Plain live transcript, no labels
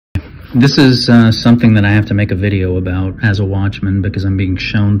This is something that I have to make a video about as a watchman, because I'm being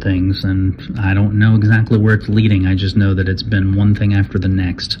shown things and I don't know exactly where it's leading. I just know that it's been one thing after the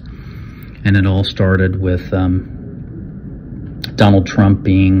next. And it all started with Donald Trump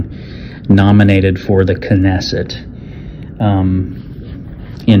being nominated for the Knesset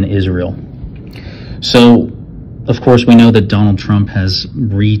in Israel. So, of course, we know that Donald Trump has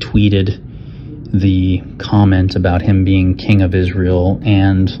retweeted the comment about him being king of Israel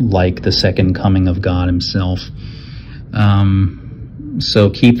and like the second coming of God himself. So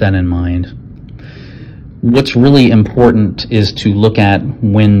keep that in mind. What's really important is to look at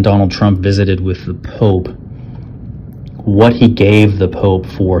when Donald Trump visited with the Pope, what he gave the Pope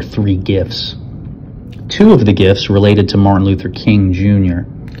for 3 gifts. 2 of the gifts related to Martin Luther King Jr.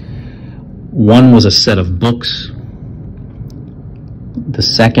 One was a set of books. The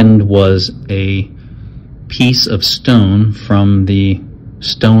second was a piece of stone from the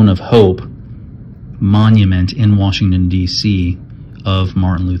Stone of Hope monument in Washington, D.C. of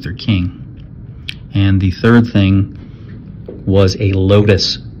Martin Luther King. And the third thing was a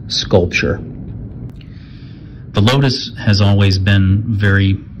lotus sculpture. The lotus has always been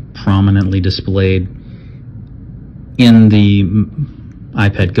very prominently displayed in the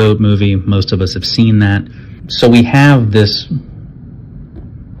iPad Goat movie. Most of us have seen that. So we have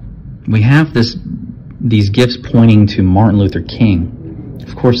these gifts pointing to Martin Luther King.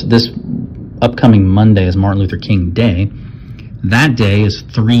 Of course, this upcoming Monday is Martin Luther King Day. That day is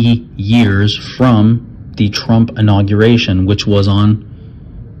 3 years from the Trump inauguration, which was on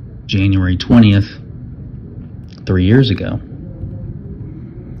January 20th, 3 years ago.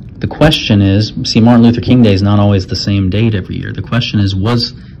 The question is, see, Martin Luther King Day is not always the same date every year. The question is,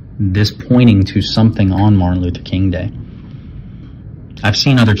 was this pointing to something on Martin Luther King Day? I've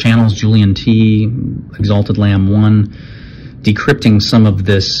seen other channels, Julian T, Exalted Lamb 1, decrypting some of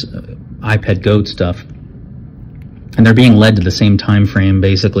this iPad Goat stuff. And they're being led to the same time frame,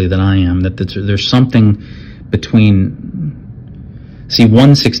 basically, that I am, that there's something between... See,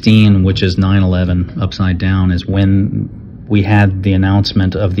 1/16, which is 9/11 upside down, is when we had the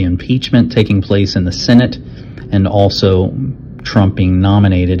announcement of the impeachment taking place in the Senate, and also Trump being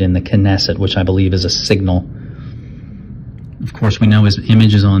nominated in the Knesset, which I believe is a signal. Of course, we know his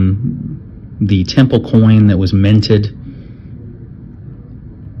image is on the temple coin that was minted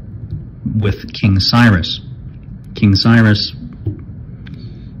with King Cyrus. King Cyrus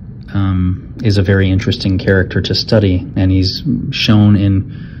is a very interesting character to study, and he's shown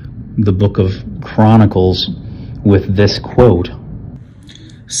in the book of Chronicles with this quote.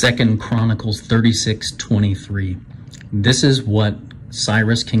 2 Chronicles 36:23. This is what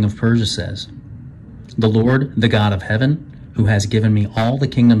Cyrus, king of Persia, says. The Lord, the God of heaven, who has given me all the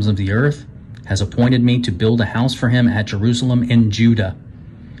kingdoms of the earth, has appointed me to build a house for him at Jerusalem in Judah.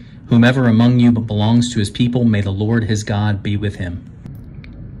 Whomever among you belongs to his people, may the Lord his God be with him.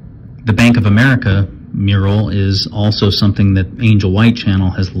 The Bank of America mural is also something that Angel White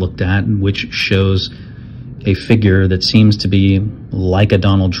Channel has looked at, which shows a figure that seems to be like a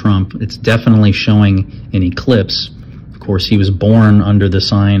Donald Trump. It's definitely showing an eclipse. Of course, he was born under the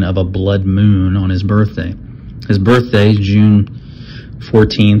sign of a blood moon on his birthday. His birthday, June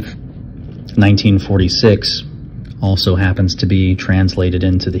 14th, 1946, also happens to be translated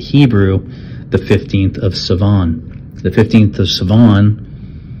into the Hebrew, the 15th of Sivan. The 15th of Sivan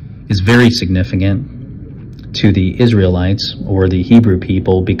is very significant to the Israelites, or the Hebrew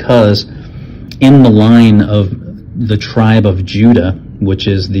people, because in the line of the tribe of Judah, which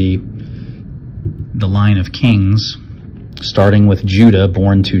is the line of kings, starting with Judah,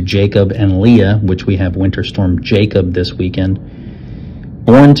 born to Jacob and Leah, which we have Winter Storm Jacob this weekend.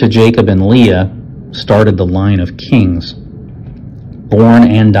 Born to Jacob and Leah started the line of kings, born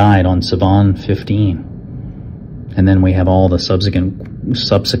and died on Sivan 15. And then we have all the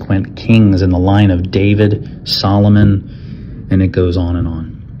subsequent kings in the line of David, Solomon, and it goes on and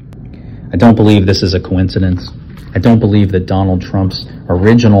on. I don't believe this is a coincidence. I don't believe that Donald Trump's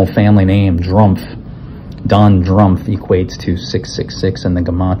original family name, Drumpf, Don Drumpf, equates to 666 in the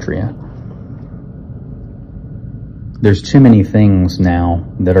Gematria. There's too many things now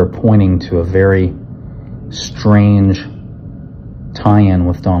that are pointing to a very strange tie-in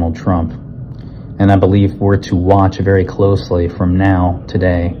with Donald Trump. And I believe we're to watch very closely from now,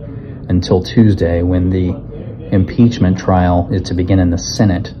 today, until Tuesday, when the impeachment trial is to begin in the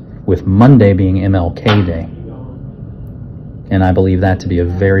Senate, with Monday being MLK Day. And I believe that to be a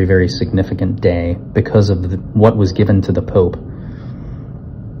very, very significant day because of what was given to the Pope.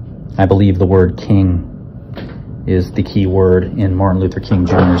 I believe the word king is the key word in Martin Luther King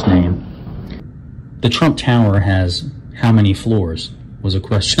Jr.'s name. The Trump Tower has how many floors? was a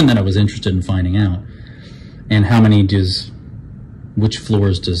question that I was interested in finding out. And which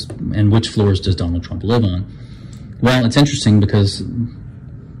floors does Donald Trump live on? Well, it's interesting because in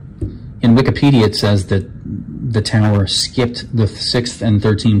Wikipedia it says that the tower skipped the 6th and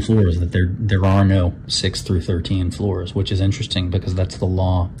 13th floors, that there are no 6 through 13 floors, which is interesting because that's the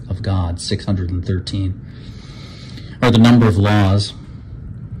law of God. 613 are the number of laws.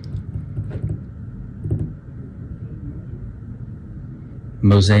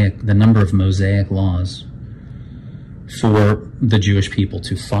 The number of Mosaic laws for the Jewish people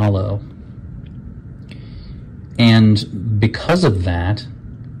to follow. And because of that,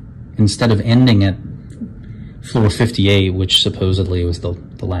 instead of ending at floor 58, which supposedly was the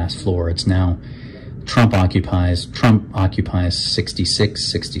last floor, it's now Trump occupies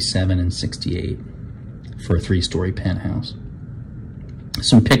 66, 67, and 68 for a 3-story penthouse.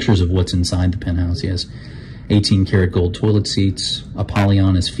 Some pictures of what's inside the penthouse. He has 18-karat gold toilet seats.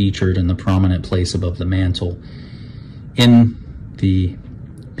 Apollyon is featured in the prominent place above the mantle. In the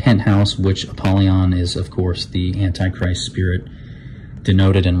penthouse, which Apollyon is, of course, the Antichrist spirit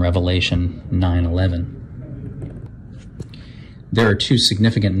denoted in Revelation 9:11. There are 2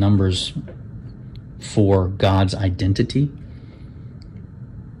 significant numbers for God's identity.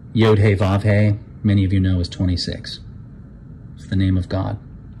 Yod-He Vav-He, many of you know, is 26. It's the name of God,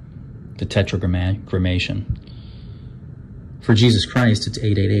 the tetragrammation. For Jesus Christ, it's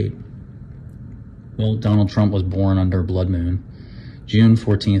 888. Well, Donald Trump was born under blood moon, June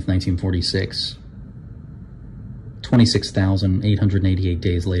 14th, 1946. 26,888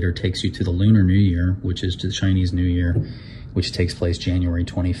 days later takes you to the Lunar New Year, which is to the Chinese New Year, which takes place January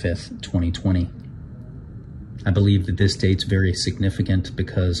 25th, 2020. I believe that this date's very significant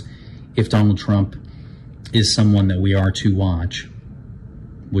because if Donald Trump is someone that we are to watch,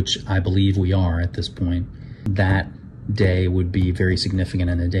 which I believe we are at this point, that day would be very significant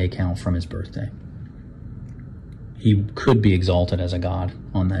in a day count from his birthday. He could be exalted as a god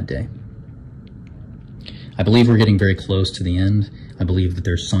on that day. I believe we're getting very close to the end. I believe that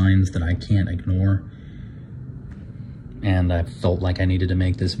there's signs that I can't ignore. And I felt like I needed to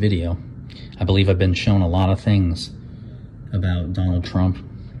make this video. I believe I've been shown a lot of things about Donald Trump,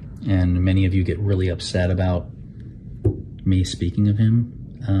 and many of you get really upset about me speaking of him.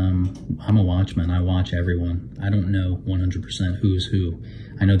 I'm a watchman. I watch everyone. I don't know 100% who's who.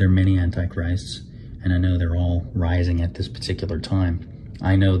 I know there are many antichrists, and I know they're all rising at this particular time.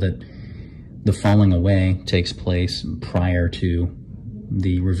 I know that the falling away takes place prior to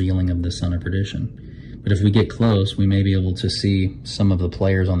the revealing of the Son of Perdition. But if we get close, we may be able to see some of the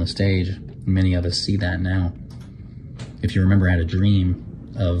players on the stage. Many of us see that now. If you remember, I had a dream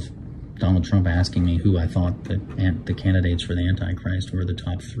of Donald Trump asking me who I thought the candidates for the Antichrist were, the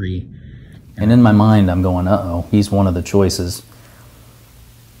top 3. And in my mind, I'm going, uh-oh, he's one of the choices.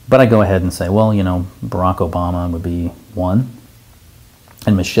 But I go ahead and say, well, you know, Barack Obama would be one.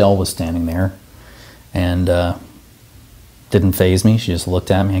 And Michelle was standing there and didn't faze me. She just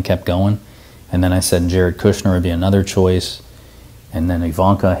looked at me and kept going. And then I said Jared Kushner would be another choice. And then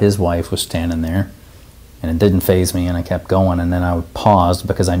Ivanka, his wife, was standing there. And it didn't faze me, and I kept going. And then I paused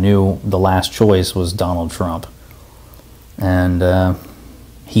because I knew the last choice was Donald Trump. And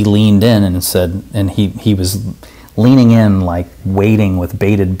he leaned in and said, and he was leaning in like waiting with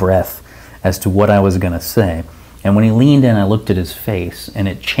bated breath as to what I was going to say. And when he leaned in, I looked at his face, and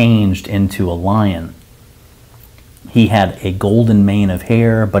it changed into a lion. He had a golden mane of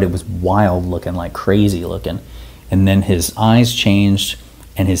hair, but it was wild looking, like crazy looking. And then his eyes changed,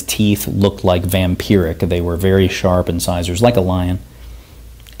 and his teeth looked like vampiric. They were very sharp incisors, like a lion.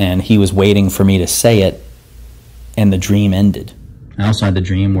 And he was waiting for me to say it, and the dream ended. Outside the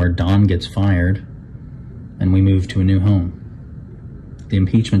dream, where Don gets fired, and we move to a new home. The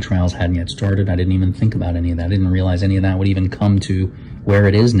impeachment trials hadn't yet started. I didn't even think about any of that. I didn't realize any of that would even come to where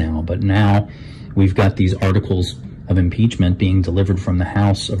it is now. But now we've got these articles of impeachment being delivered from the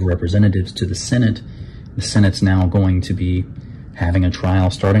House of Representatives to the Senate. The Senate's now going to be having a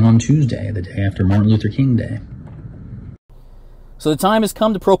trial starting on Tuesday, the day after Martin Luther King Day. So the time has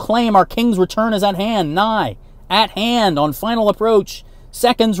come to proclaim our King's return is at hand, nigh, at hand, on final approach.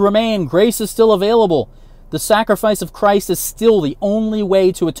 Seconds remain, grace is still available. The sacrifice of Christ is still the only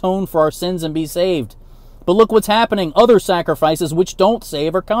way to atone for our sins and be saved. But look what's happening. Other sacrifices which don't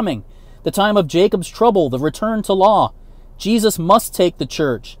save are coming. The time of Jacob's trouble, the return to law. Jesus must take the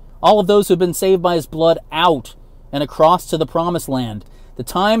church, all of those who have been saved by his blood, out and across to the promised land. The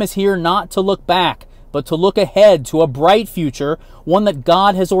time is here not to look back, but to look ahead to a bright future, one that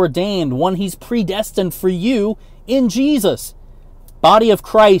God has ordained, one he's predestined for you in Jesus. Body of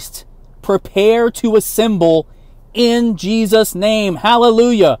Christ, prepare to assemble in Jesus' name.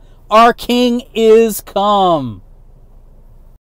 Hallelujah. Our King is come.